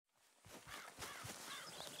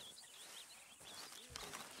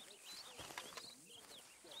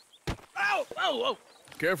Whoa, whoa.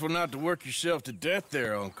 Careful not to work yourself to death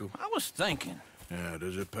there, Uncle. I was thinking. Yeah,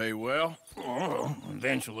 does it pay well? Oh,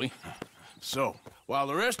 eventually. So, while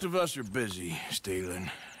the rest of us are busy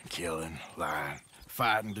stealing, killing, lying,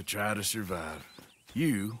 fighting to try to survive,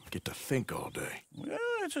 you get to think all day. Well,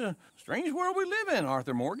 it's a strange world we live in,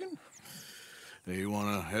 Arthur Morgan. Do you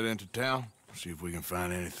want to head into town? See if we can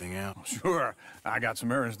find anything out? Sure. I got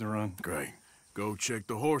some errands to run. Great. Go check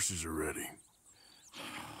the horses are ready.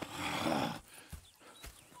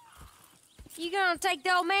 You gonna take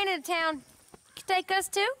the old man into town? You take us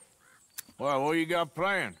too? Well, what you got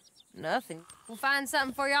planned? Nothing. We'll find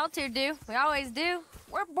something for y'all to do. We always do.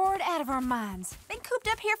 We're bored out of our minds. Been cooped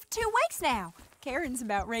up here for 2 weeks now. Karen's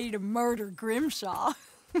about ready to murder Grimshaw.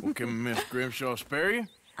 Well, can Miss Grimshaw spare you?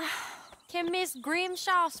 Can Miss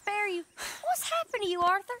Grimshaw spare you? What's happened to you,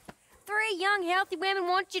 Arthur? 3 young, healthy women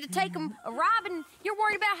want you to take them a robbing. You're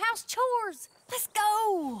worried about house chores. Let's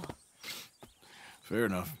go. Fair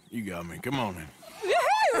enough. You got me. Come on then.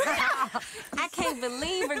 I can't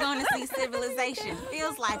believe we're going to see civilization.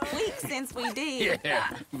 Feels like weeks since we did. Yeah,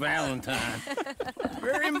 Valentine.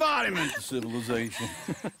 Very embodiment of civilization.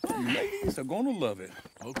 Ladies are gonna love it.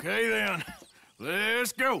 Okay then.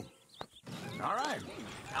 Let's go. All right.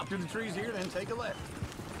 Out through the trees here, then take a left.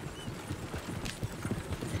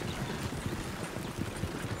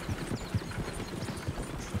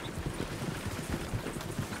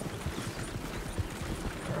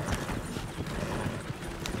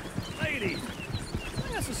 Ladies,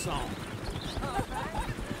 sing us a song.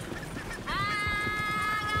 I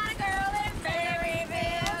got a girl in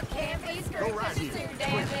Berryville. Can't be screwed 'cause she's too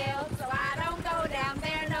damn ill. So I don't go down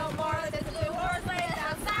there no more. There's a blue horse laying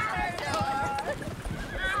outside her door.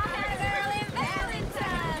 I got a girl in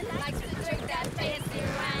Valentine. Likes to drink that fancy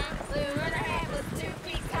wine. Blue in her hair with 2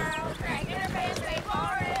 feet curls. Cracking her pants, pay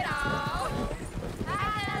for it all. I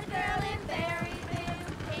got a girl in Berryville.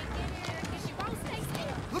 Can't get her 'cause she won't stay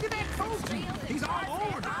still. Look at that coachman. He's all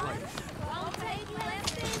over the place. Won't take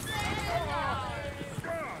less than $7.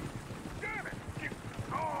 Damn it!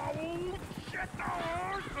 Oh, shit, the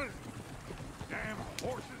horses! Damn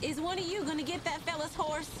horses! Is one of you going to get that fella's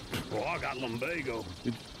horse? Oh, I got lumbago.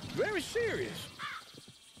 It's very serious.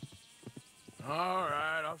 All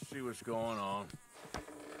right, I'll see what's going on.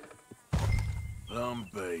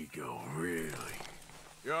 Lumbago, really?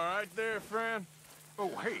 You all right there, friend?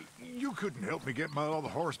 Oh, hey, you couldn't help me get my other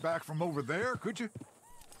horse back from over there, could you?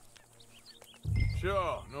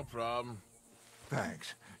 Sure, no problem.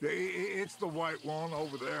 Thanks. It's the white one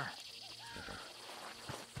over there.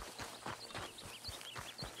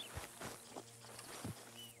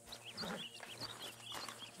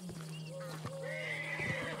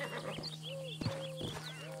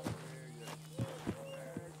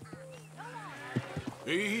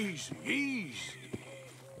 Easy, easy.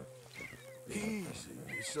 Easy,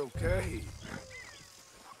 it's okay.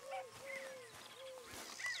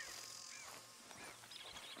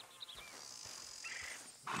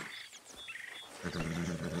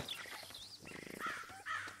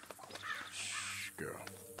 Shh, girl.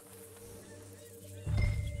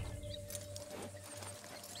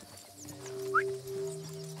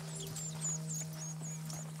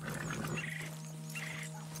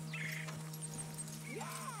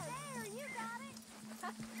 There, you got it.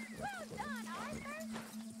 Well done, Arthur.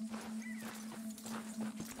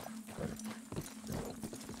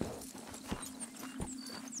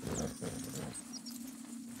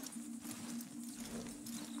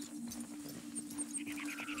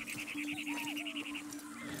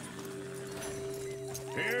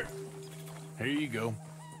 Here. Here you go.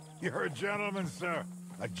 You're a gentleman, sir.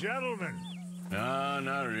 A gentleman. No,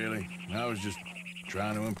 not really. I was just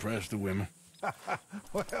trying to impress the women.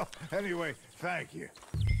 Well, anyway, thank you.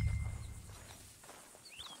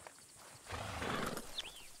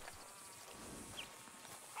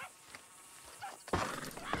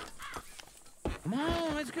 Come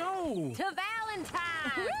on, let's go. To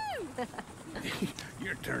Valentine.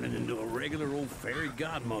 You're turning into a regular old fairy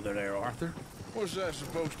godmother there, Arthur. What's that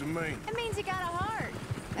supposed to mean? It means you got a heart.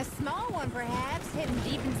 A small one, perhaps, hidden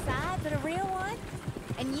deep inside, but a real one.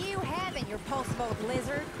 And you haven't, your pulse-bolt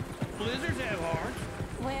lizard. Blizzards have hearts.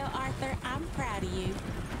 Well, Arthur, I'm proud of you.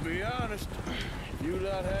 To be honest, if you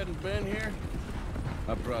lot hadn't been here,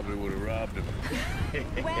 I probably would have robbed him.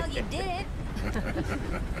 Well, you did it.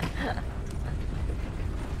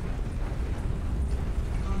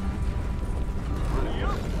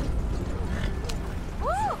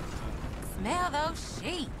 Woo! Smell those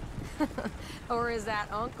sheep. Or is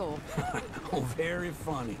that Uncle? Oh, very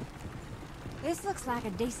funny. This looks like a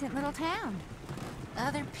decent little town.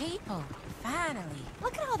 Other people, finally.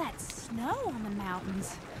 Look at all that snow on the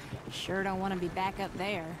mountains. You sure don't want to be back up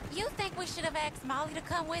there. You think we should have asked Molly to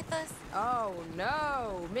come with us? Oh,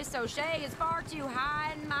 no. Miss O'Shea is far too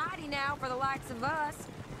high and mighty now for the likes of us,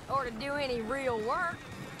 or to do any real work.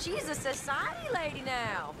 She's a society lady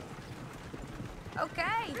now.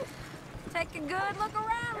 Okay. Take a good look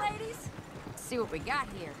around, ladies. See what we got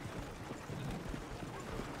here.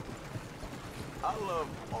 I love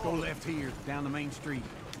Go left here, down the main street.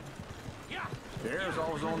 Yeah. There's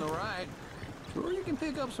always on the right. Sure, you can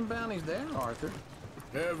pick up some bounties there, Arthur.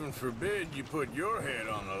 Heaven forbid you put your head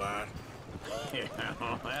on the line.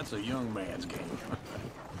 Yeah, that's a young man's game.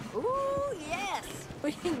 Ooh, yes.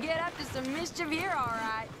 We can get up to some mischief here, all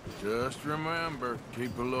right. Just remember,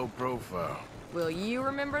 keep a low profile. Will you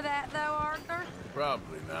remember that, though, Arthur?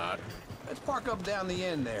 Probably not. Let's park up down the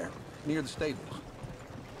end there, near the stables.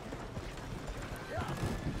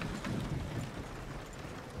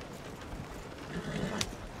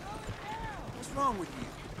 What's wrong with you?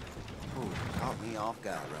 Oh, caught me off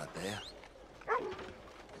guard right there.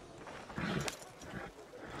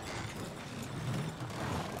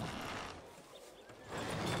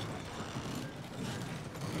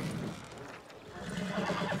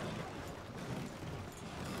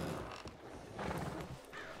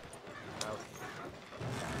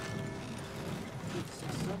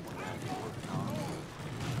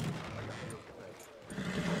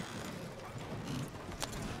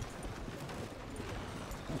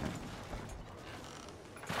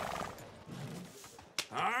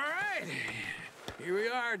 All right. Here we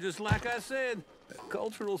are, just like I said. The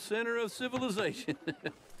cultural center of civilization.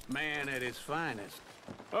 Man at its finest.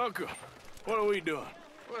 Uncle, what are we doing?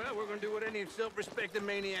 Well, we're gonna do what any self-respecting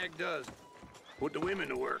maniac does. Put the women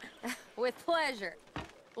to work. With pleasure.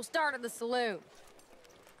 We'll start at the saloon.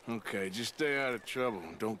 Okay, just stay out of trouble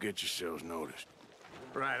and don't get yourselves noticed.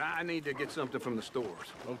 Right, I need to get something from the stores.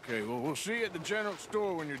 Okay, well, we'll see you at the general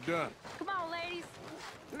store when you're done. Come on, ladies.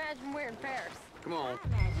 Imagine we're in Paris. Come on.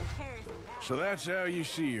 So that's how you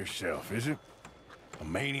see yourself, is it? A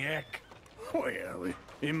maniac? Well,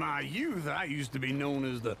 in my youth, I used to be known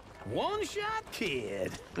as the one-shot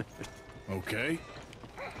kid. Okay.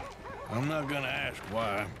 I'm not gonna ask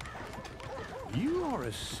why. You are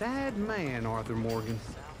a sad man, Arthur Morgan.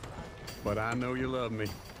 But I know you love me.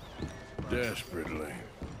 Desperately.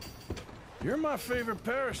 You're my favorite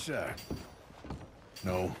parasite.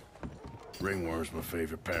 No. Ringworm's my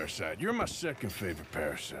favorite parasite. You're my second favorite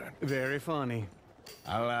parasite. Very funny.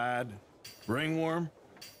 I lied. Ringworm,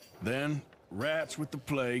 then rats with the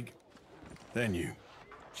plague, then you.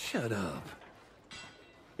 Shut up.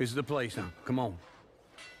 This is the place now. Come on.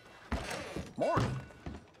 Morning.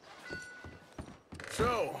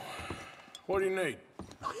 So, what do you need?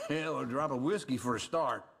 Hell, a drop of whiskey for a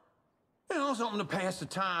start. You know, something to pass the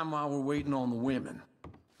time while we're waiting on the women.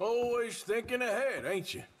 Always thinking ahead,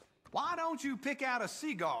 ain't you? Why don't you pick out a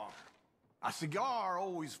cigar? A cigar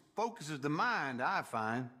always focuses the mind, I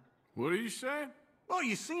find. What are you saying? Well,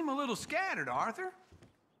 you seem a little scattered, Arthur.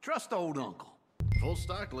 Trust old uncle. Full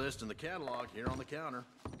stock list in the catalog here on the counter.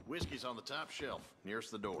 Whiskey's on the top shelf, nearest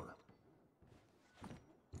the door.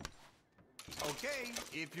 Okay,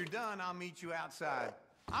 if you're done, I'll meet you outside.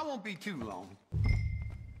 I won't be too long.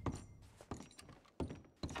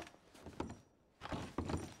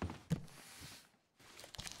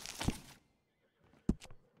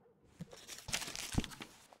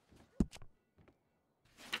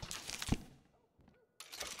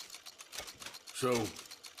 So,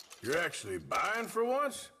 you're actually buying for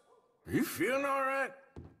once? Are you feeling all right?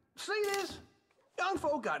 See this? Young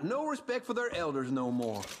folk got no respect for their elders no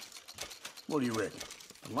more. What do you reckon?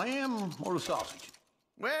 The lamb or the sausage?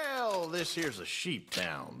 Well, this here's a sheep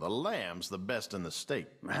town. The lamb's the best in the state.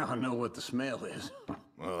 I know what the smell is.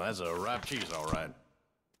 Well, that's a ripe cheese, all right.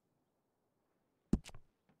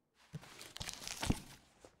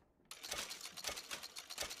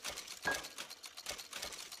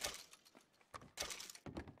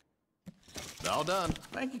 All done.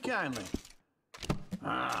 Thank you kindly.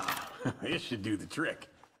 Ah, this should do the trick.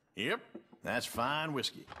 Yep, that's fine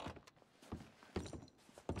whiskey.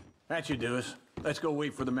 That should do us. Let's go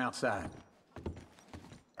wait for them outside.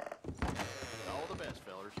 All the best,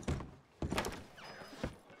 fellers.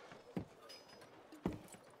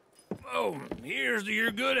 Oh, here's to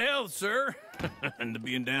your good health, sir. And to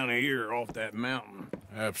being down here off that mountain.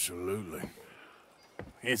 Absolutely.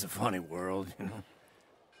 It's a funny world, you know.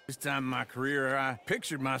 This time in my career, I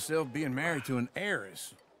pictured myself being married to an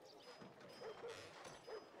heiress.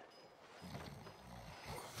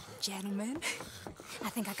 Gentlemen, I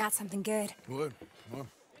think I got something good. What?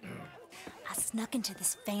 I snuck into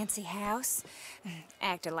this fancy house,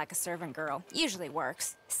 acted like a servant girl. Usually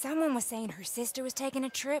works. Someone was saying her sister was taking a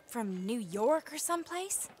trip from New York or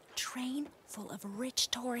someplace. Train full of rich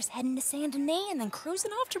tourists heading to Saint Denis and then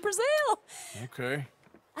cruising off to Brazil. Okay.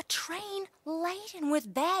 A train laden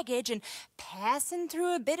with baggage and passing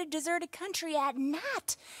through a bit of deserted country at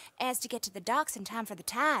night as to get to the docks in time for the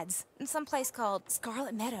tides in some place called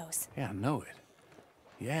Scarlet Meadows. Yeah, I know it.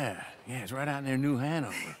 Yeah, it's right out near New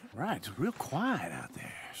Hanover. Right, it's real quiet out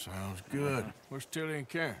there. Sounds good. Where's Tilly and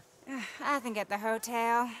Karen? I think at the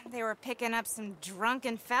hotel. They were picking up some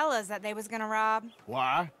drunken fellas that they was gonna rob.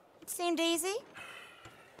 Why? It seemed easy.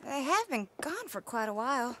 They have been gone for quite a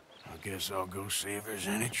while. I guess I'll go see if there's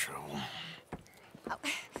any trouble. Oh,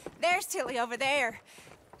 there's Tilly over there.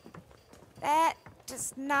 That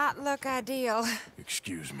does not look ideal.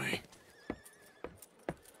 Excuse me.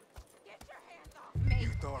 Get your hands off me!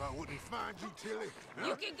 You thought I wouldn't find you, Tilly? Huh?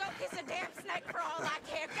 You can go kiss a damn snake for all I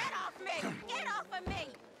care. Get off me! Get off of me!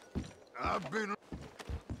 I've been...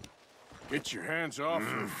 Get your hands off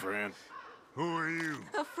her, friend. Who are you?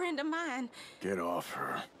 A friend of mine. Get off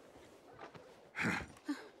her.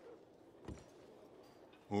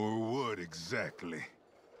 Or what exactly?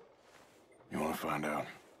 You want to find out?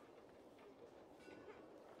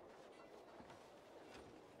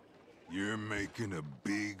 You're making a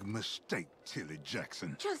big mistake, Tilly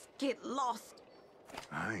Jackson. Just get lost.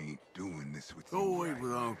 I ain't doing this with Go you. wait right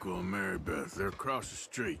with now. Uncle and Mary Beth. They're across the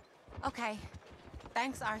street. Okay.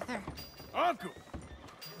 Thanks, Arthur. Uncle!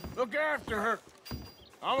 Look after her.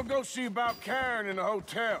 I'm gonna go see about Karen in the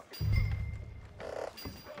hotel.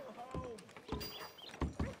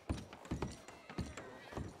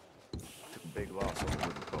 Big loss on the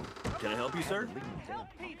wooden coat. Can I help you, sir?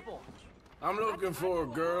 I'm looking for a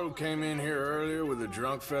girl who came in here earlier with a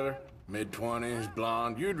drunk fella. Mid-20s,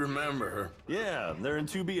 blonde. You'd remember her. Yeah, they're in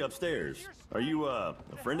 2B upstairs. Are you, a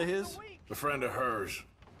friend of his? A friend of hers.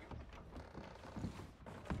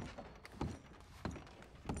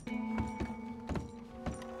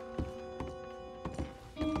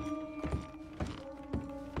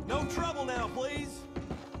 No trouble now, please.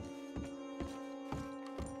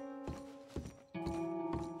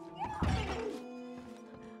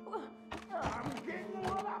 I'm getting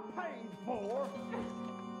what I paid for.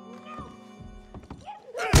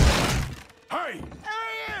 Hey!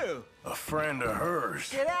 Hey, you! A friend of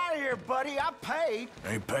hers. Get out of here, buddy. I paid.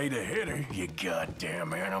 Ain't paid to hit her, you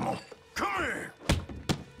goddamn animal. Come here!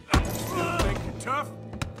 Think you're tough?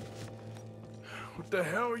 What the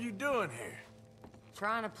hell are you doing here?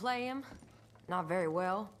 Trying to play him. Not very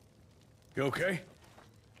well. You okay?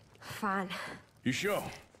 Fine. You sure?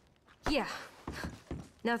 Yeah.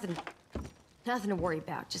 Nothing to worry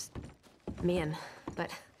about. Just men. But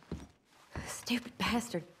stupid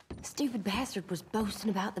bastard was boasting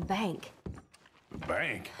about the bank. The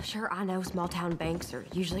bank? Sure, I know small town banks are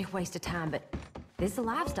usually a waste of time, but this is a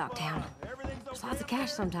livestock town. There's lots of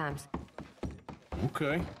cash sometimes.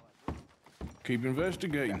 Okay. Keep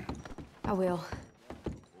investigating. I will.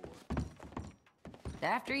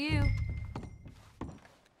 After you.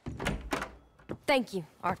 Thank you,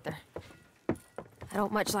 Arthur. I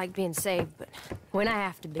don't much like being saved, but when I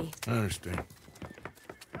have to be. I understand.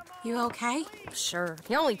 You okay? Sure.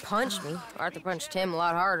 He only punched me. Arthur punched him a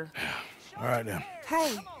lot harder. All right, then.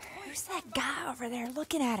 Hey, who's that guy over there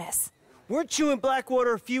looking at us? Weren't you in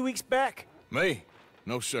Blackwater a few weeks back? Me?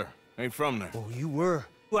 No, sir. Ain't from there. Oh, you were.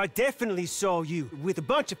 Well, I definitely saw you with a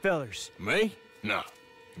bunch of fellers. Me? No.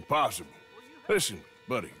 Impossible. Listen,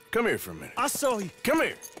 buddy, come here for a minute. I saw you. Come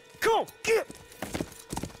here. Come on, get!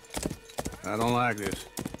 I don't like this.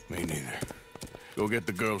 Me neither. Go get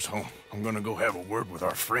the girls home. I'm gonna go have a word with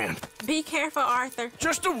our friend. Be careful, Arthur.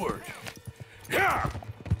 Just a word. Yeah!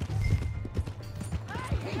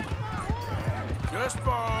 Just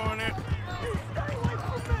borrowing it.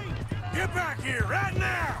 Get back here right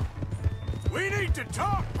now! We need to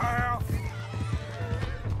talk, pal!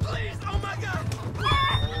 Please, oh my God!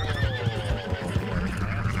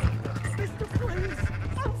 Mister, please,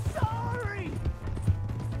 I'm sorry!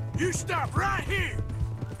 You stop right here!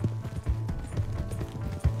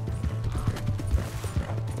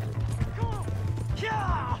 Come on!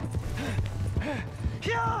 Yeah!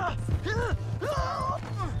 Yeah!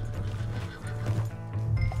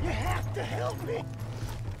 You have to help me!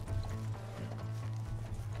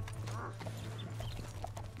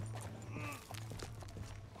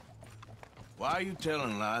 Why are you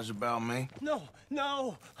telling lies about me? No.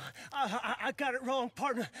 I got it wrong,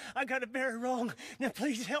 partner. I got it very wrong. Now,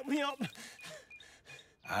 please help me up.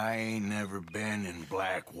 I ain't never been in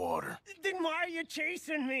Blackwater. Then why are you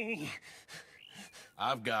chasing me?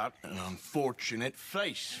 I've got an unfortunate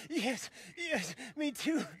face. Yes, yes, me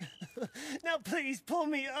too. Now please, pull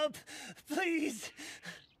me up. Please.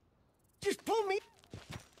 Just pull me.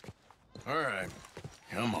 All right,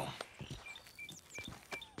 come on.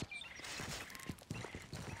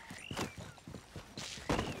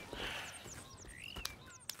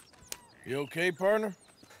 You okay, partner?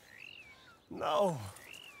 No.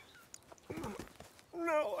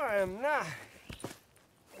 No, I am not.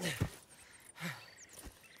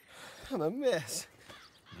 I'm a mess.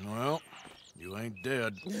 Well, you ain't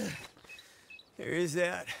dead. There is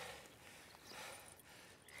that.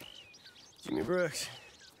 Jimmy Brooks.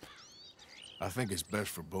 I think it's best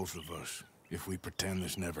for both of us if we pretend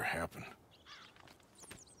this never happened.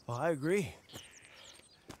 Well, I agree.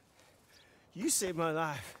 You saved my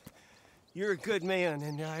life. You're a good man,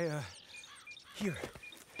 and here.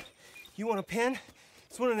 You want a pen?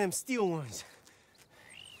 It's one of them steel ones.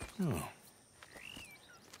 Oh.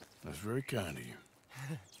 That's very kind of you.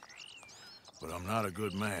 But I'm not a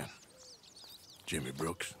good man, Jimmy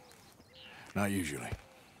Brooks. Not usually.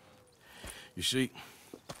 You see,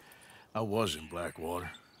 I was in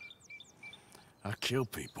Blackwater. I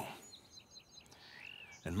killed people.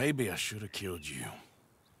 And maybe I should have killed you.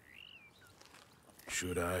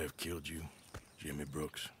 Should I have killed you, Jimmy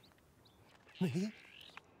Brooks? Me?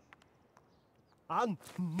 I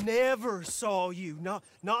never saw you. Not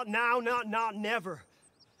now, not never.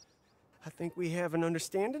 I think we have an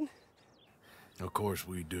understanding. Of course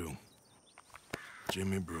we do.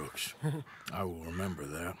 Jimmy Brooks. I will remember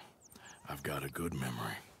that. I've got a good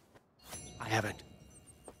memory. I haven't.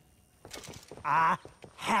 I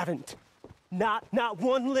haven't. Not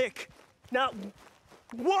one lick. Not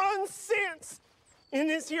 1 cent in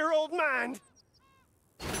this here old mind.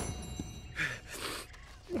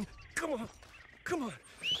 Come on. Come on.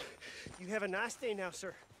 You have a nice day now,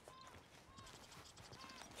 sir.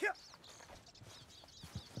 Yeah.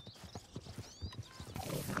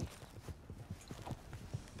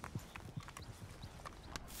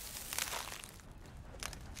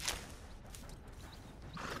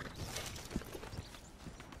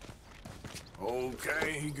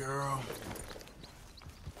 Okay, girl.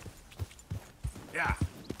 Yeah.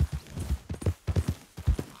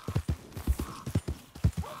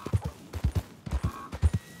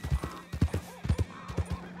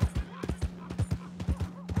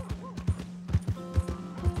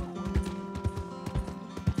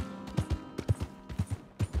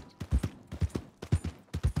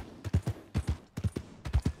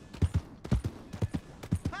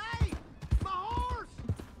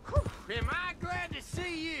 Am I glad to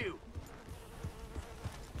see you?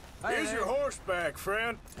 Here's your horseback,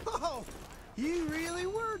 friend. Oh, you really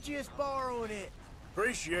were just borrowing it.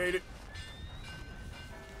 Appreciate it.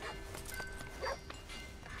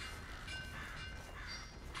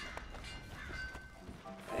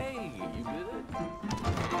 Hey, you good?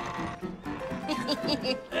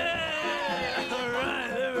 All right,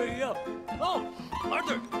 there we go. Oh,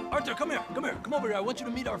 Arthur, come here. Come over here. I want you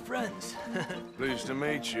to meet our friends. Pleased to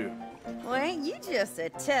meet you. Well, ain't you just the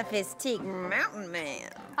toughest teak mountain man?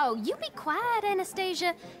 Oh, you be quiet,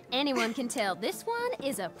 Anastasia. Anyone can tell this one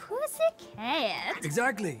is a pussy cat.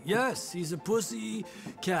 Exactly. Yes, he's a pussy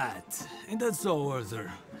cat. Ain't that so,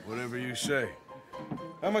 Arthur? Whatever you say.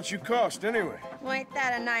 How much you cost, anyway? Well, ain't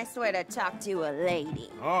that a nice way to talk to a lady?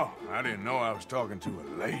 Oh, I didn't know I was talking to a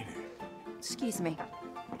lady. Excuse me.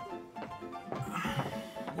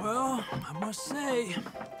 Well, I must say,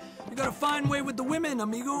 you got a fine way with the women,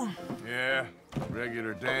 amigo. Yeah,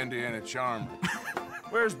 regular dandy and a charmer.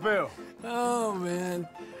 Where's Bill? Oh, man.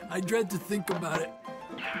 I dread to think about it.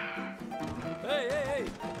 Hey!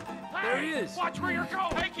 There he is. Watch where you're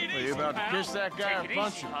going. Take it easy, Are you about to kiss that guy or Take it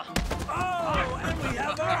punch easy, him? Oh, and we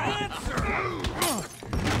have our answer.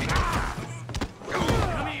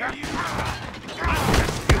 Come here, you.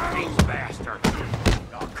 These bastards.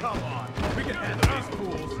 Oh, come on. We can handle these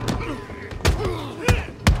fools.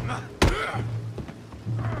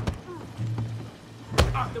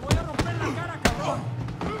 Te voy a romper la cara, cabrón.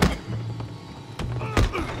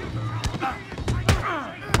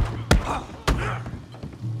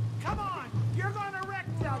 Come on, you're gonna wreck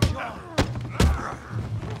that joint.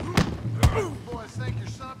 Boys think you're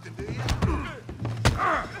something, do you?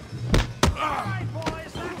 All right,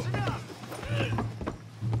 boys, that's enough.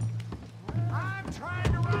 I'm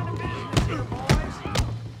trying to run a business here, boys.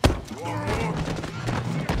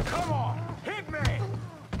 Come on, hit me.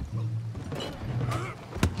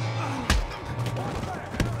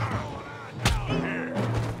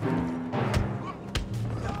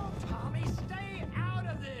 Tommy, stay out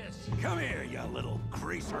of this. Come here, you little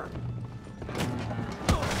greaser.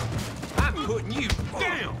 I'm putting you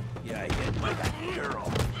down. Yeah, you hit my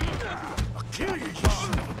girl. I'll kill you, you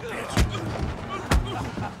son of a bitch.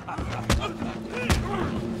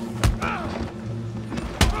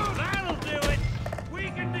 That'll do it. We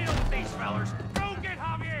can deal with these fellers. Go get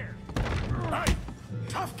Javier. Hey,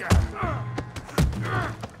 tough guy.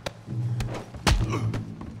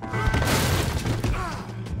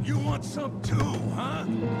 You want some too, huh?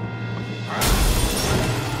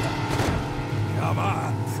 Come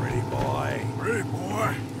on, pretty boy. Pretty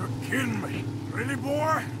boy? You're kidding me. Pretty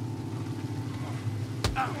boy?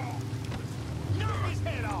 Knock his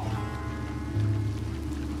head off.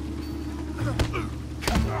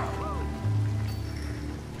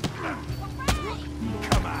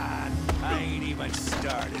 Come on. I ain't even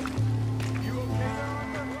started. You okay,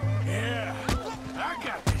 Arthur? Yeah, I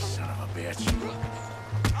got this son of a bitch.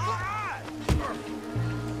 All right.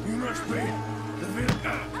 You must be the villain.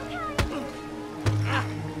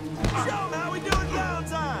 Show 'em how we do it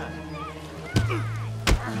downtime.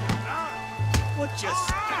 What you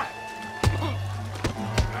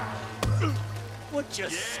What you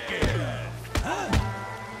scared? Huh?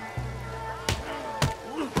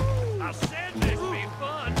 I said this be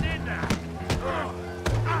fun, didn't I?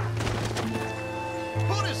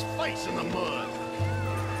 Put his face in the mud.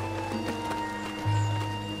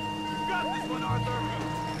 You got this one, Arthur.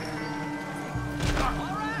 All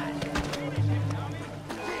right. Finish him, Tommy.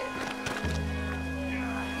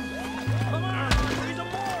 Come on, he's a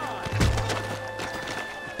moron.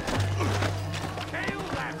 Kill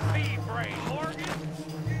that pea-brain, Morgan.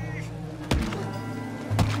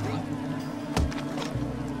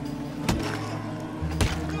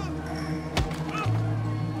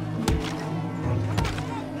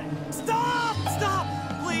 Stop! Stop!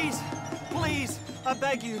 Please! Please! I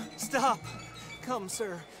beg you, stop. Come,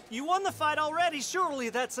 sir. You won the fight already. Surely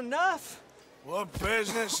that's enough. What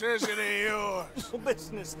business is it of yours? No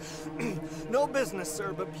business. No business,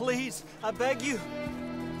 sir, but please, I beg you.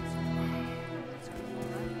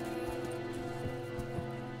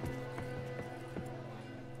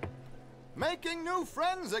 Making new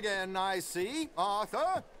friends again, I see,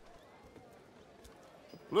 Arthur.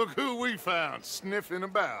 Look who we found sniffing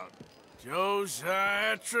about.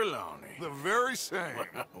 Josiah Trelawney. The very same.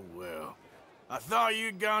 Well, I thought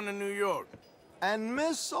you'd gone to New York. And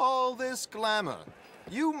miss all this glamour.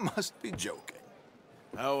 You must be joking.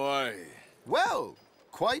 How are you? Well,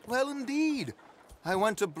 quite well indeed. I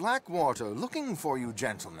went to Blackwater looking for you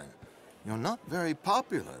gentlemen. You're not very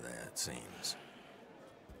popular there, it seems.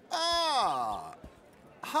 Ah,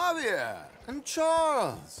 Javier and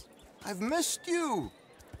Charles. I've missed you.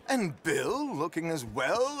 And Bill looking as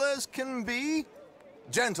well as can be.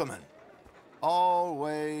 Gentlemen,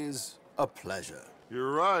 always a pleasure.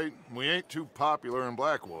 You're right. We ain't too popular in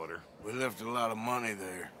Blackwater. We left a lot of money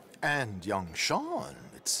there. And young Sean,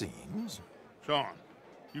 it seems. Sean,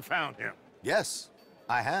 you found him? Yes,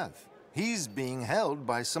 I have. He's being held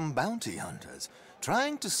by some bounty hunters,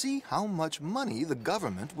 trying to see how much money the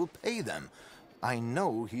government will pay them. I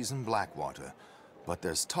know he's in Blackwater, but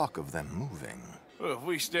there's talk of them moving. Well, if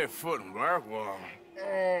we step foot in Blackwater...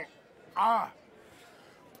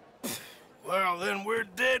 well, then we're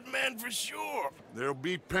dead men for sure. There'll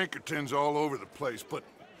be Pinkertons all over the place, but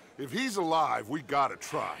if he's alive, we gotta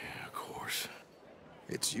try. Yeah, of course.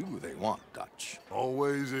 It's you they want, Dutch.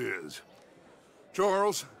 Always is.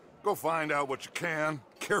 Charles, go find out what you can,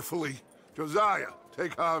 carefully. Josiah,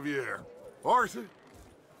 take Javier. Arthur,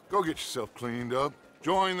 go get yourself cleaned up.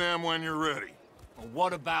 Join them when you're ready. Well,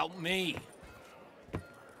 what about me?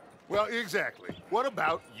 Well, exactly. What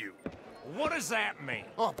about you? What does that mean?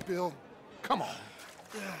 Oh, Bill, come on.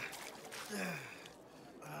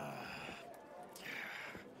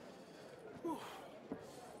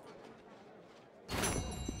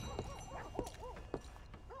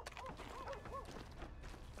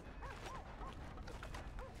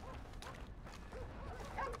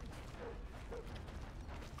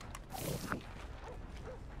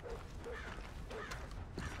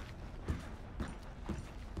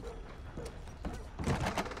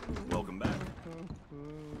 Welcome back.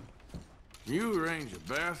 You arrange a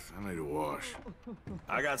bath? I need a wash.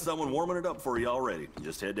 I got someone warming it up for you already.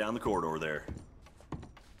 Just head down the corridor there.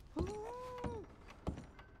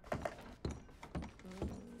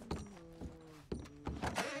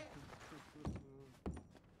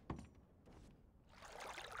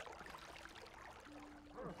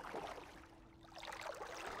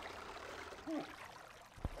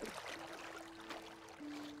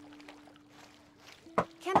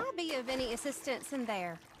 Can I be of any assistance in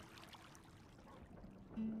there?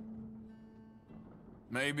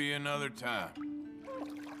 Maybe another time.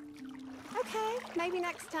 Okay, maybe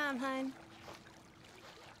next time, hon.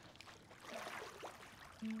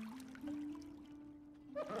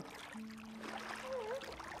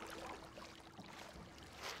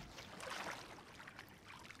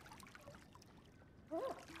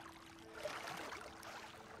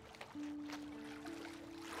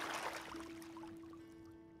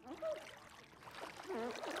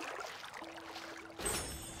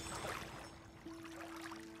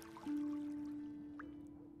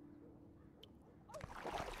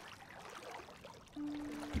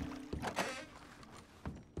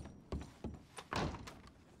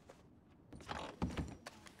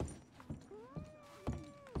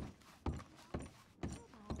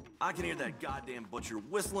 I can hear that goddamn butcher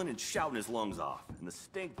whistling and shouting his lungs off, and the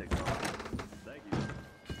stink that comes. Thank you.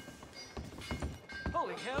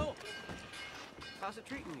 Holy hell! How's it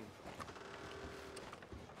treating you?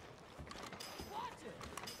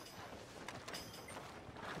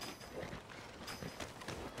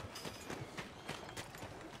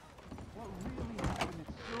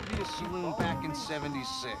 Sylvia Saloon back in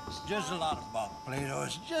 '76. Just a lot of bunk, Plato.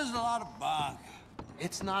 It's just a lot of bunk.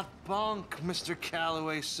 It's not bunk, Mr.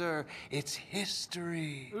 Calloway, sir. It's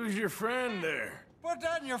history. Who's your friend there? Put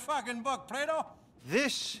that in your fucking book, Plato.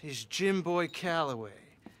 This is Jim Boy Calloway.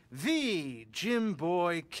 The Jim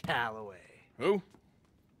Boy Calloway. Who?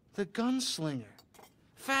 The gunslinger.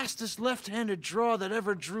 Fastest left-handed draw that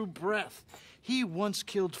ever drew breath. He once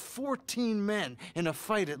killed 14 men in a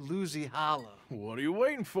fight at Lucy Hollow. What are you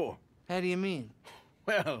waiting for? How do you mean?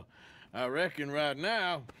 Well, I reckon right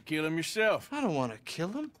now, kill him yourself. I don't want to kill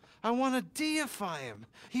him. I want to deify him.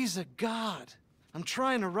 He's a god. I'm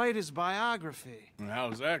trying to write his biography. And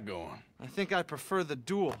how's that going? I think I prefer the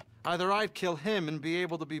duel. Either I'd kill him and be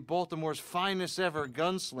able to be Baltimore's finest ever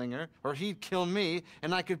gunslinger, or he'd kill me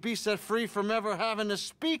and I could be set free from ever having to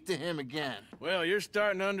speak to him again. Well, you're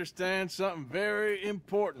starting to understand something very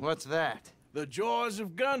important. What's that? The joys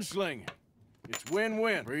of gunslinging. It's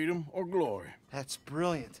win-win, freedom or glory. That's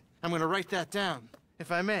brilliant. I'm gonna write that down,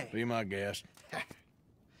 if I may. Be my guest.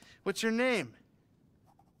 What's your name?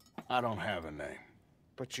 I don't have a name.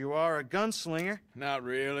 But you are a gunslinger. Not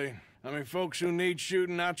really. I mean, folks who need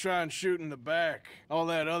shooting, I try and shoot in the back. All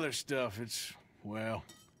that other stuff, it's, well,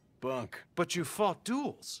 bunk. But you fought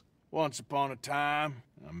duels. Once upon a time,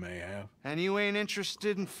 I may have. And you ain't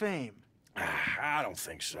interested in fame. I don't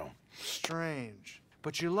think so. Strange.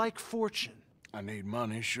 But you like fortune. I need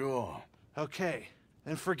money, sure. Okay.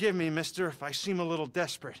 Then forgive me, mister, if I seem a little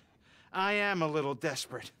desperate. I am a little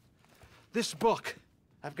desperate. This book,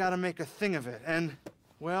 I've got to make a thing of it, and,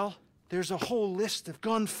 well, there's a whole list of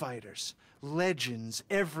gunfighters. Legends,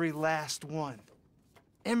 every last one.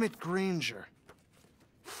 Emmett Granger,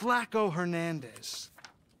 Flaco Hernandez,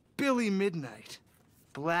 Billy Midnight,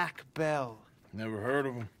 Black Bell. Never heard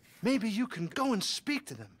of them. Maybe you can go and speak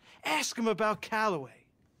to them. Ask them about Calloway.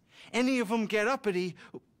 Any of them get uppity,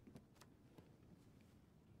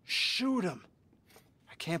 shoot them.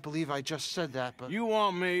 I can't believe I just said that, but... You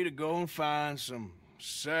want me to go and find some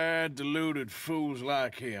sad, deluded fools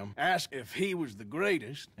like him, ask if he was the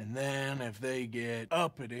greatest, and then if they get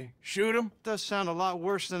uppity, shoot him? Does sound a lot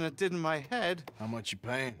worse than it did in my head. How much you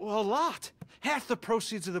paying? Well, a lot. Half the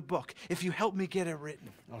proceeds of the book, if you help me get it written.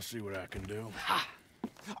 I'll see what I can do. Ha!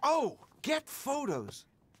 Oh, get photos.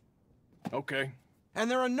 Okay. And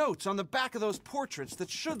there are notes on the back of those portraits that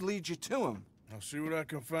should lead you to him. I'll see what I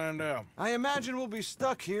can find out. I imagine we'll be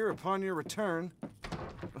stuck here upon your return.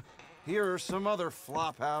 Here or some other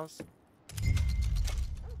flophouse.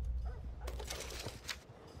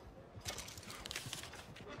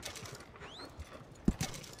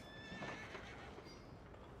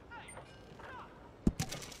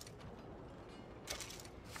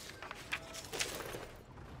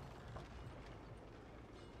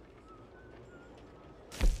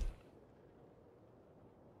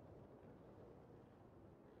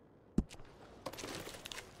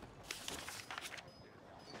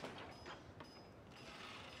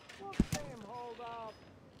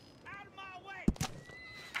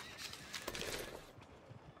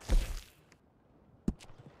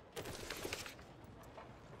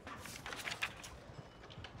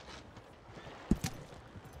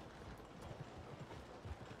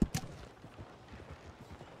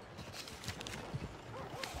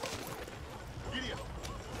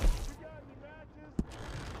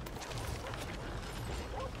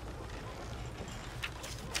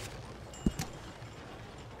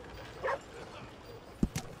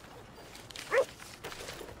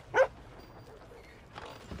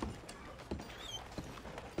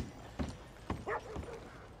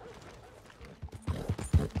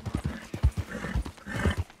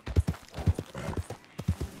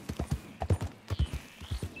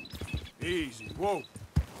 Easy, whoa.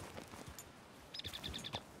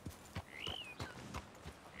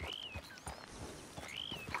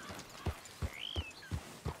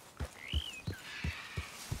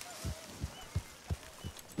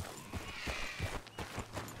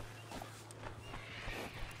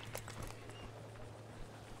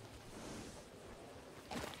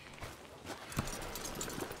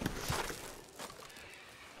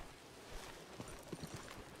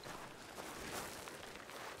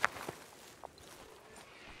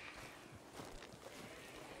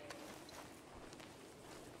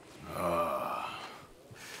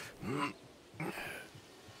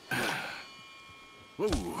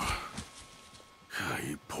 Ooh.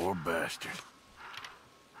 You poor bastard.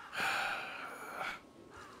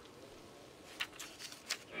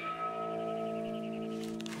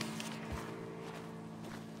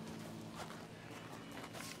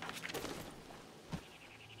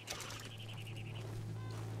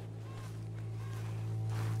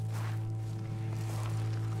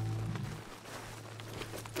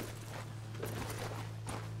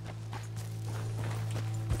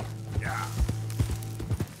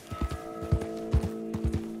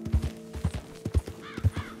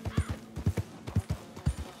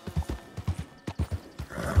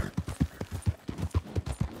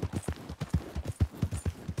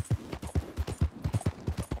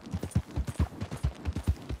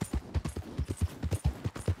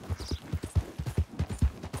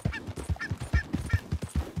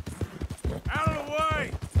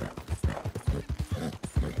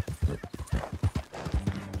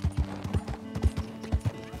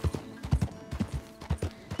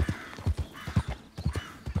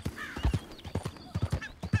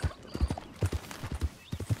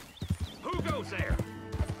 There.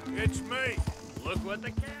 It's me. Look what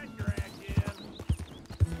the cat dragged in.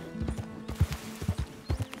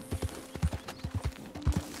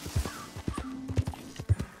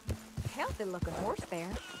 Healthy looking horse there.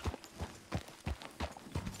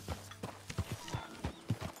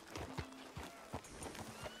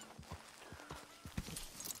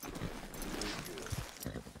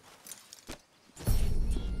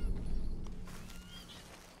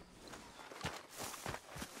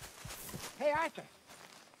 Hey, Arthur.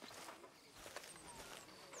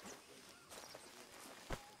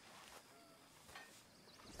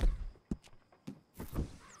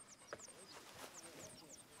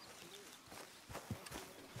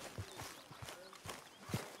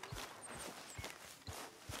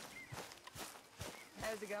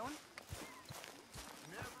 How's it going?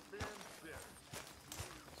 Never been better.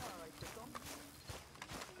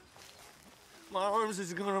 My arms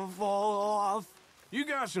is gonna fall off. You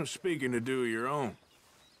got some speaking to do of your own.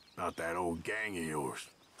 About that old gang of yours.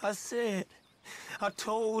 I said, I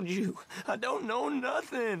told you, I don't know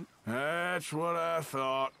nothing. That's what I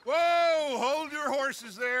thought. Whoa! Hold your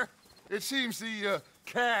horses there. It seems the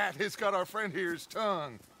cat has got our friend here's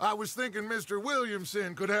tongue. I was thinking Mr.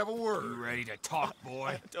 Williamson could have a word. You ready to talk,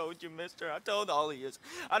 boy? I told you, mister. I told all of you.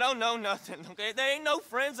 I don't know nothing, okay? They ain't no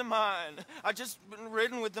friends of mine. I just been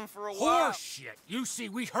riding with them for a while. Horseshit. You see,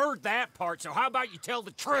 we heard that part, so how about you tell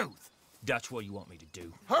the truth? That's what you want me to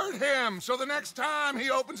do. Hurt him, so the next time he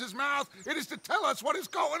opens his mouth, it is to tell us what is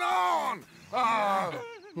going on.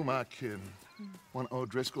 Who am I kidding? One of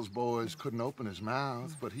O'Driscoll's boys couldn't open his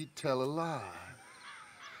mouth, but he'd tell a lie.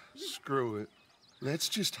 Screw it. Let's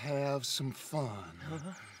just have some fun.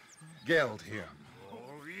 Geld him.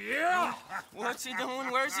 Yeah! What's he doing?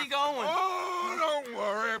 Where's he going? Oh, don't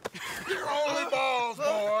worry. You're only balls,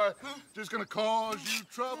 boy. Just gonna cause you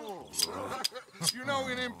trouble. You know,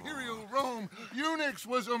 in Imperial Rome, eunuchs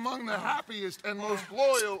was among the happiest and most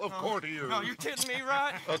loyal of courtiers. No, you kidding me,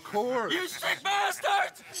 right? Of course. You sick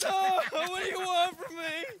bastard! Oh, what do you want from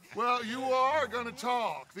me? Well, you are gonna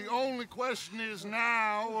talk. The only question is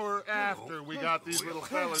now or after we got these little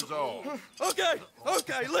fellas off.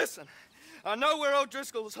 Okay, listen. I know where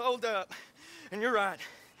O'Driscoll's holed up, and you're right.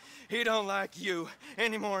 He don't like you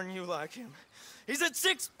any more than you like him. He's at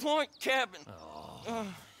 6 Point Cabin.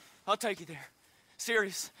 I'll take you there.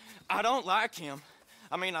 Serious, I don't like him.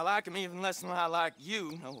 I mean, I like him even less than I like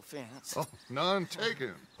you, no offense. Oh, none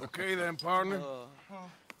taken. Okay then, partner.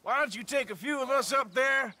 Why don't you take a few of us up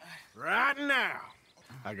there right now?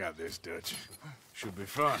 I got this, Dutch. Should be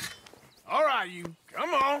fun. All right, you.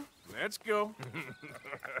 Come on. Let's go.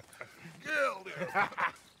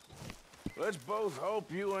 Let's both hope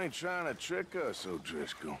you ain't trying to trick us,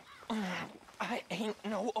 O'Driscoll. I ain't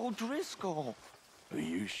no O'Driscoll.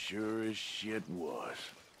 You sure as shit was.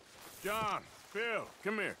 John, Phil,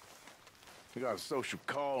 come here. We got a social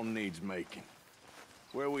call needs making.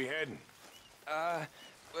 Where we heading?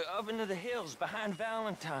 Up into the hills behind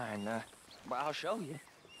Valentine. Well, I'll show you.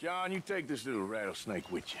 John, you take this little rattlesnake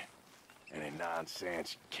with you. Any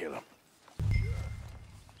nonsense, kill him.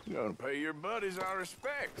 You're gonna pay your buddies our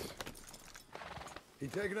respects. He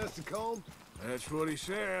taking us to Combe? That's what he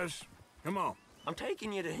says. Come on. I'm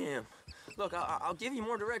taking you to him. Look, I'll give you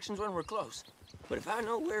more directions when we're close. But if I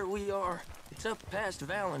know where we are, it's up past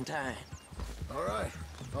Valentine. All right,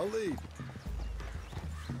 I'll lead.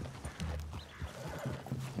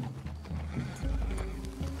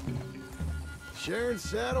 Sharing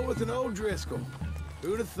saddle with an O'Driscoll.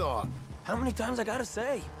 Who'd have thought? How many times I gotta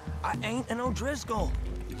say? I ain't an O'Driscoll.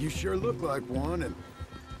 You sure look like one, and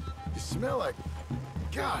you smell like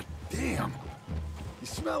God damn. You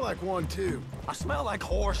smell like one, too. I smell like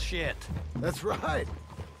horse shit. That's right.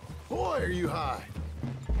 Boy, are you high.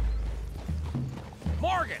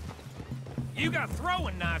 Morgan! You got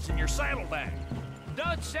throwing knives in your saddlebag.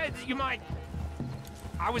 Dutch said that you might...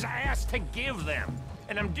 I was asked to give them,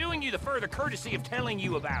 and I'm doing you the further courtesy of telling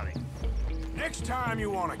you about it. Next time you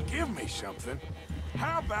want to give me something,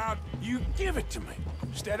 how about you give it to me,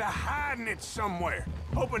 instead of hiding it somewhere,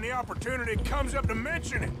 hoping the opportunity comes up to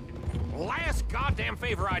mention it? Last goddamn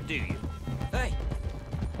favor I do you. Hey!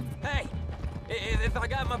 Hey! If I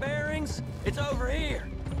got my bearings, it's over here.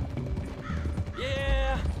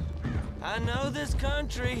 Yeah, I know this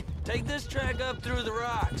country. Take this track up through the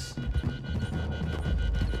rocks.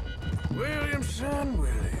 Williamson.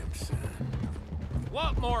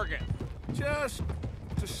 What, Morgan? Just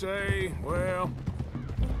to say, well,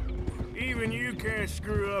 even you can't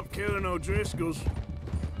screw up killing O'Driscolls.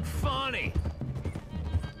 Funny.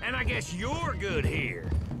 And I guess you're good here.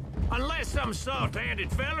 Unless some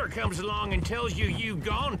soft-handed feller comes along and tells you you've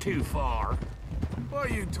gone too far. What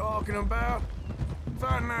are you talking about?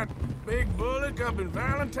 Fighting that big bullock up in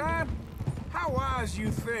Valentine? How wise you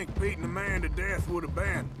think beating a man to death would have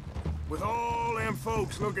been? With all them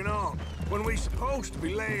folks looking on, when we supposed to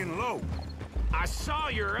be laying low. I saw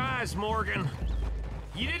your eyes, Morgan.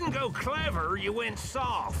 You didn't go clever, you went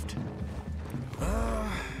soft.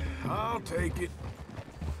 I'll take it.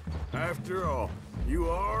 After all, you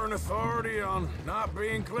are an authority on not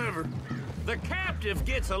being clever. The captive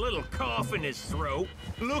gets a little cough in his throat,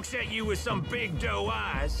 looks at you with some big doe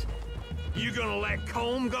eyes. You gonna let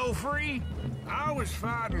Colm go free? I was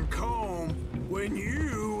fighting Colm when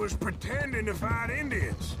you was pretending to fight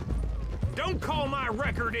Indians. Don't call my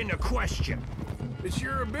record into question. It's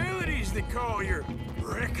your abilities that call your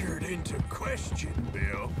record into question,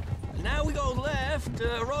 Bill. Now we go left.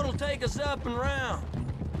 Road'll take us up and round.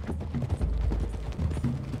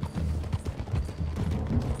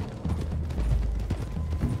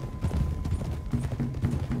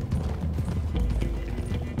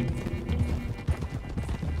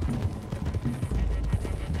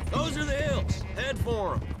 Those are the hills. Head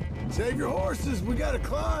for them. Save your horses. We gotta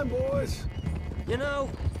climb, boys. You know,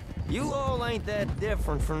 you all ain't that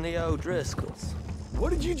different from the O'Driscolls. What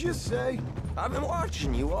did you just say? I've been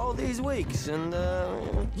watching you all these weeks, and,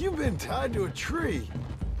 You've been tied to a tree.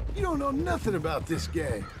 You don't know nothing about this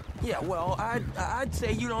gang. Yeah, well, I'd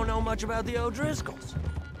say you don't know much about the O'Driscolls.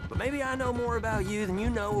 But maybe I know more about you than you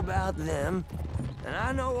know about them. And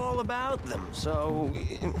I know all about them, so...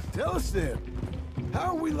 Tell us then.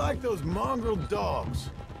 How are we like those mongrel dogs?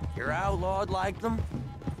 You're outlawed like them.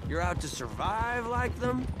 You're out to survive like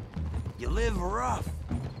them. You live rough.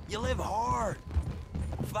 You live hard.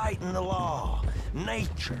 Fighting the law,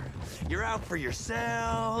 nature. You're out for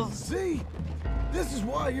yourselves. See? This is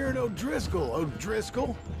why you're an O'Driscoll,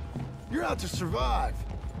 O'Driscoll. You're out to survive.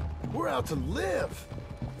 We're out to live.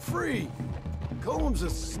 Free. Colm's a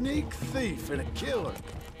sneak thief and a killer.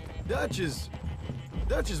 Dutch is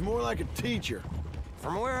more like a teacher.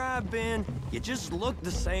 From where I've been, you just look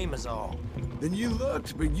the same as all. Then you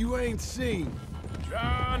looked, but you ain't seen.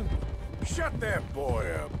 John, shut that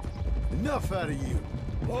boy up. Enough out of you.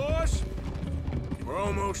 Boys, we're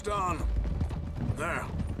almost on them. Now,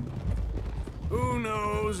 who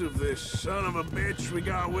knows if this son of a bitch we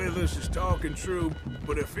got with us is talking true,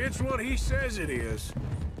 but if it's what he says it is,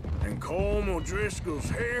 and Colm O'Driscoll's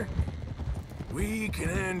here, we can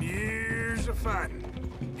end years of fighting,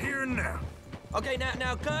 here and now. Okay,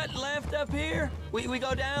 now cut left up here. We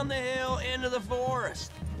go down the hill into the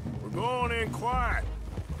forest. We're going in quiet,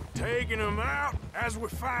 taking them out as we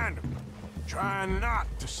find them, trying not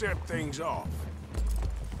to set things off.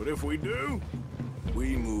 But if we do,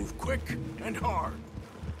 we move quick and hard.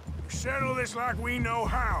 Settle this like we know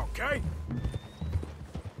how, okay?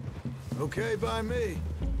 Okay by me.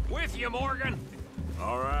 With you, Morgan.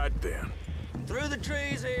 All right, then. Through the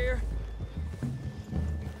trees here.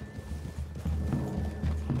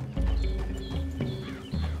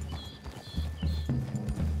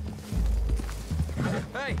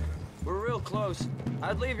 Hey, we're real close.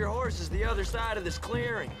 I'd leave your horses the other side of this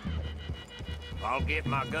clearing. I'll get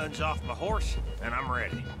my guns off my horse, and I'm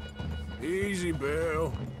ready. Easy,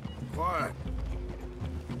 Bill. Quiet.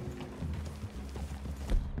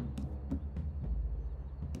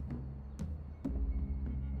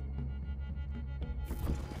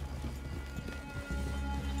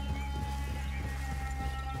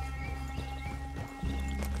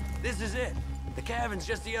 This is it. The cabin's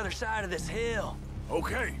just the other side of this hill.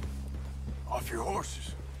 Okay. Off your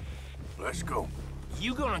horses. Let's go.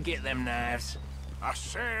 You gonna get them knives? I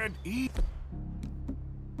said eat.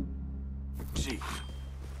 See,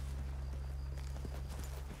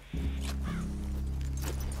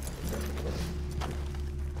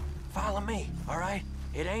 Follow me, all right?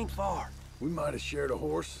 It ain't far. We might have shared a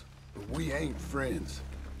horse, but we ain't friends.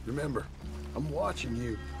 Remember, I'm watching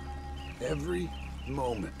you every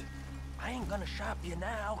moment. I ain't gonna shop you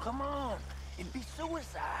now, come on. It'd be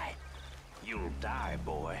suicide. You'll die,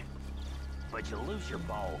 boy. But you'll lose your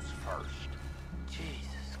balls first.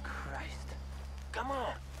 Jesus Christ. Come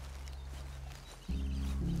on.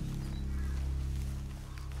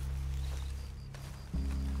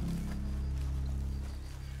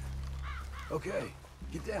 Okay,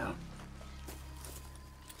 get down.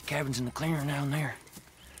 Cabin's in the clearing down there.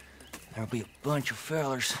 There'll be a bunch of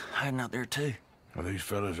fellers hiding out there, too. Are these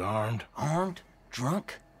fellas armed? Armed?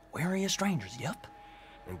 Drunk? Wary of strangers, yep.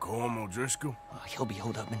 And Colm O'Driscoll? He'll be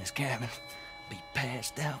holed up in his cabin. Be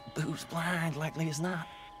passed out, booze blind, likely as not.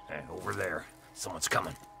 Hey, over there. Someone's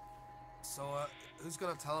coming. So, who's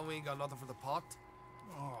gonna tell him we ain't got nothing for the pot?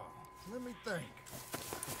 Oh, let me think.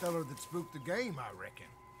 The feller that spooked the game, I reckon.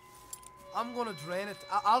 I'm gonna drain it.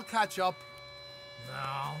 I'll catch up.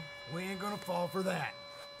 No, we ain't gonna fall for that.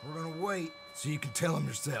 We're gonna wait so you can tell him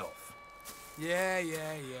yourself. Yeah.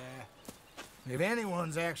 If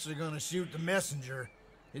anyone's actually gonna shoot the messenger,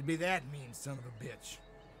 it'd be that mean son of a bitch.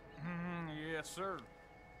 Yes, sir.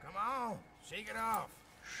 Come on, shake it off.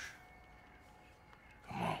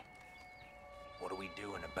 Come on. What are we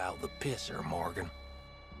doing about the pisser, Morgan?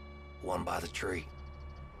 One by the tree.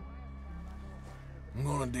 I'm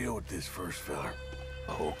gonna deal with this first feller.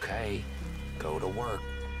 Okay, go to work.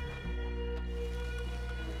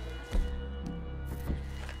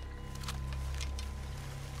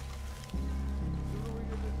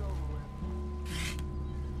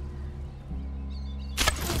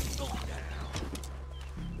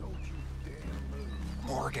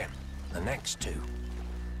 Morgan, the next two.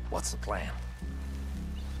 What's the plan?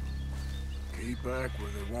 Keep back where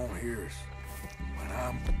they won't hear us. When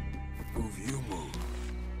I'm move, you move.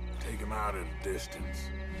 Take them out at a distance.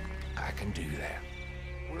 I can do that.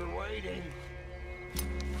 We're waiting.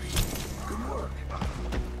 Good work.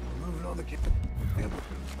 We're moving on the camp.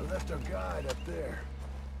 I left our guide up there.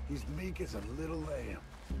 He's meek as a little lamb.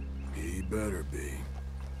 He better be.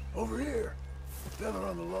 Over here. Feather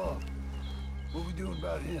on the log. What we doing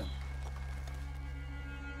about him?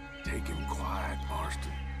 Take him quiet,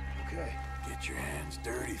 Marston. Okay. Get your hands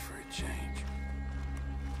dirty for a change.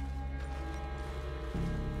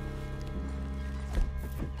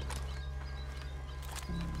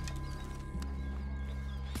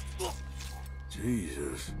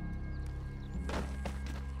 Jesus.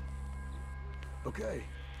 Okay,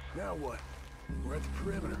 now what? We're at the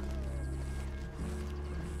perimeter.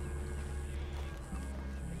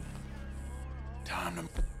 Time to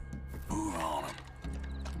move on them.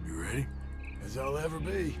 You ready? As I'll ever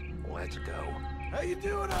be. Let's go. How you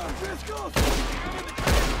doing, Driscoll?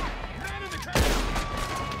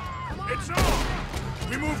 It's on!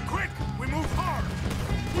 We move quick! We move hard!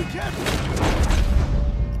 We can't...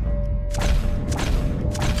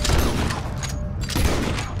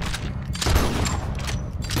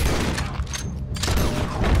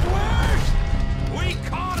 We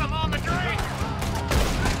caught him on the drink!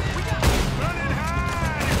 Run and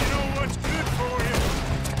hide if you know what's good for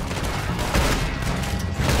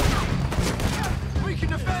you! We can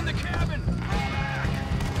defend the cabin!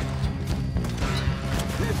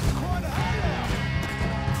 This is quite a hideout!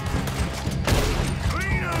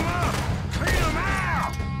 Clean them up! Clean them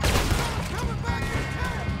out! Coming back in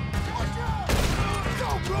camp! Watch out!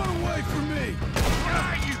 Don't run away from me!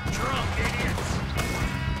 Ah, you drunk idiots!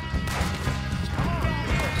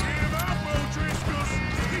 Give up, O'Driscolls!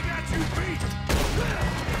 We got you beat!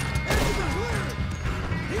 Into the clearing!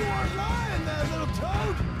 He weren't lying, that little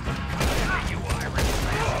toad! Ah, you Irish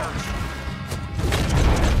bastards!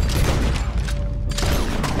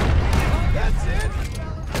 That's it!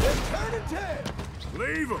 They're turning tail!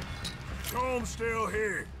 Leave them! Colm's still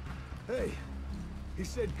here. Hey, he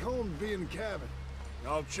said Colm'd be in the cabin.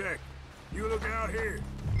 I'll check. You look out here.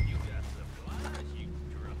 You got supplies, you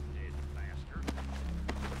drunk dead bastard.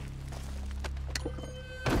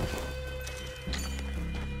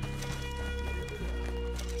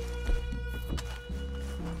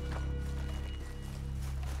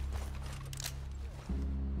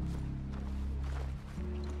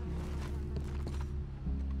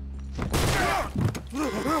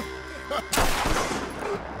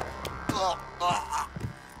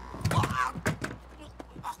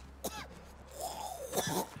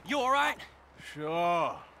 You all right?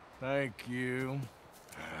 Sure. Thank you.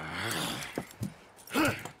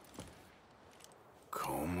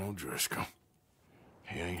 Colm O'Driscoll.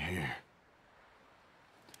 He ain't here.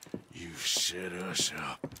 You set us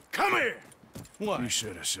up. Come here! What? You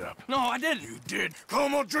set us up. No, I didn't. You did.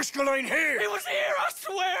 Colm O'Driscoll ain't here. He was here, I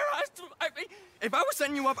swear. If I was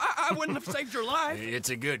setting you up, I wouldn't have saved your life. It's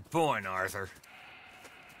a good point, Arthur.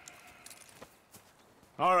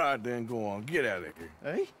 All right, then, go on. Get out of here.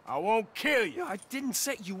 Hey? I won't kill you. I didn't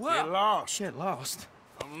set you up. Get lost. Shit, lost.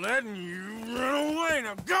 I'm letting you run away.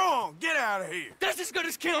 Now go on. Get out of here. That's as good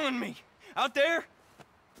as killing me. Out there,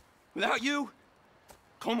 without you,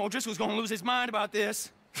 Colm O'Driscoll's gonna lose his mind about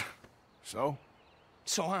this. So?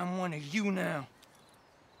 So I'm one of you now.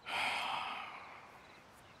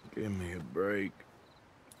 Give me a break.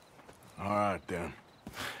 All right, then.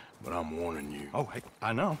 But I'm warning you. Oh, hey,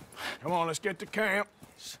 I know. Come on, let's get to camp.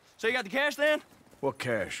 So you got the cash, then? What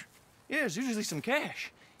cash? Yeah, there's usually some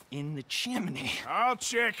cash in the chimney. I'll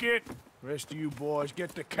check it. Rest of you boys,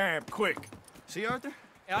 get to camp, quick. See, Arthur?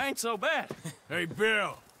 I ain't so bad. Hey,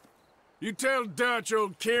 Bill. You tell Dutch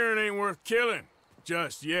old Kieran ain't worth killing.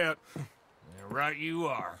 Just yet. Yeah, right you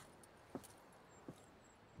are.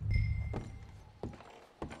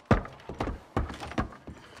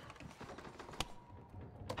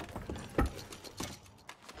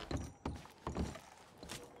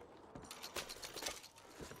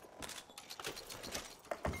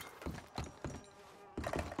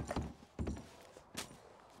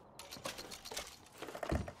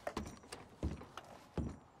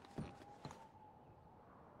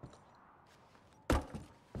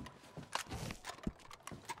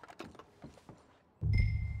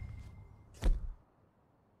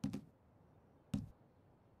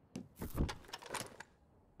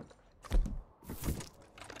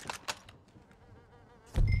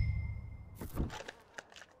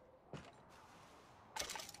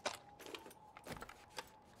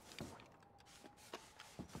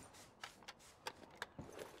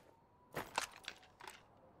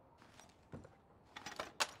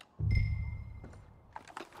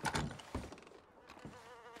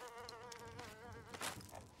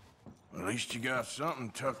 At least you got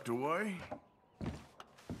something tucked away.